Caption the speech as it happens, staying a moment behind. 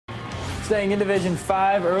Staying in Division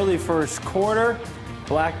 5, early first quarter,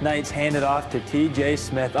 Black Knights handed off to TJ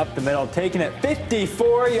Smith up the middle, taking it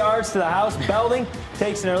 54 yards to the house. Belding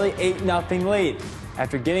takes an early 8-0 lead.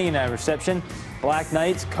 After getting in a reception, Black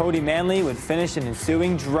Knights' Cody Manley would finish an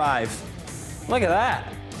ensuing drive. Look at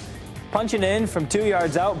that. Punching in from 2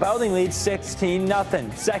 yards out, Belding leads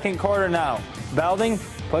 16-0. Second quarter now. Belding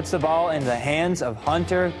puts the ball in the hands of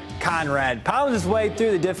Hunter Conrad. Pounds his way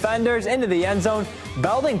through the defenders into the end zone.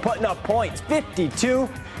 Belding putting up points, 52.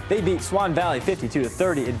 They beat Swan Valley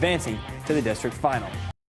 52-30, advancing to the district final.